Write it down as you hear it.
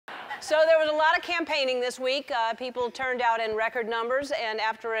So there was a lot of campaigning this week. People turned out in record numbers, and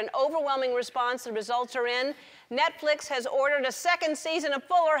after an overwhelming response, the results are in. Netflix has ordered a second season of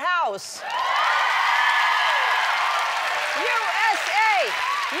Fuller House. USA!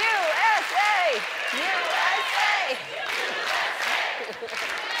 USA! USA!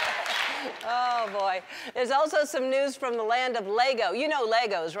 Oh, boy. There's also some news from the land of Lego. You know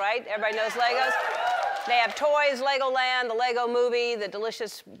Legos, right? Everybody knows Legos? They have toys, Legoland, the Lego Movie, the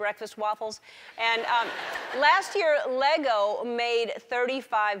delicious breakfast waffles. And last year, Lego made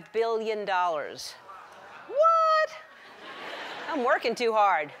 $35 billion. What? I'm working too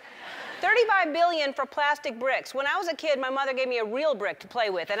hard. $35 billion for plastic bricks. When I was a kid, my mother gave me a real brick to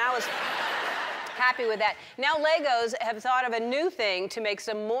play with, and I was happy with that. Now Legos have thought of a new thing to make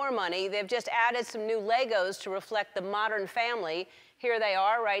some more money. They've just added some new Legos to reflect the modern family. Here they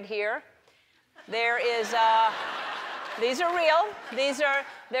are, right here. There is, these are real.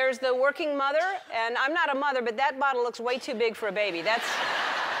 There's the working mother, and I'm not a mother, but that bottle looks way too big for a baby. That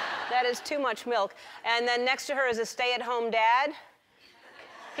is too much milk. And then next to her is a stay-at-home dad.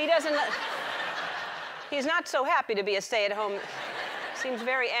 He's not so happy to be a stay-at-home, seems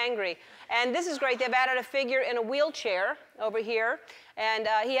very angry. And this is great, they've added a figure in a wheelchair over here, and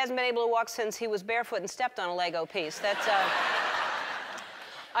he hasn't been able to walk since he was barefoot and stepped on a Lego piece. That's,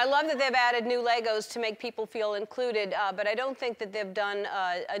 I love that they've added new Legos to make people feel included, but I don't think that they've done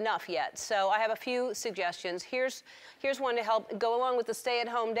enough yet. So I have a few suggestions. Here's one to help go along with the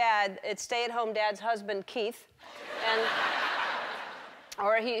stay-at-home dad. It's stay-at-home dad's husband, Keith, and,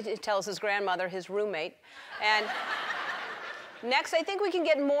 or he tells his grandmother, his roommate. And next, I think we can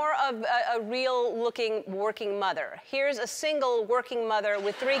get more of a real-looking working mother. Here's a single working mother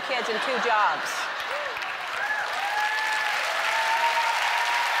with 3 kids and 2 jobs.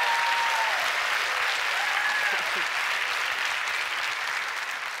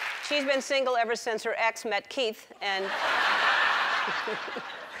 She's been single ever since her ex met Keith, and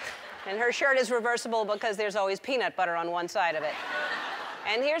and her shirt is reversible because there's always peanut butter on one side of it.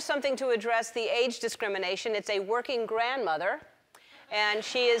 And here's something to address the age discrimination. It's a working grandmother, and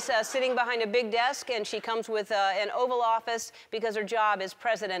she is sitting behind a big desk, and she comes with an Oval Office because her job is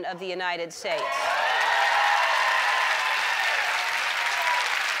President of the United States.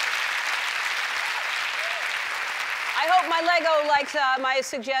 I hope my Lego likes my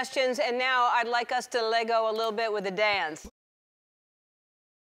suggestions, and now I'd like us to Lego a little bit with a dance.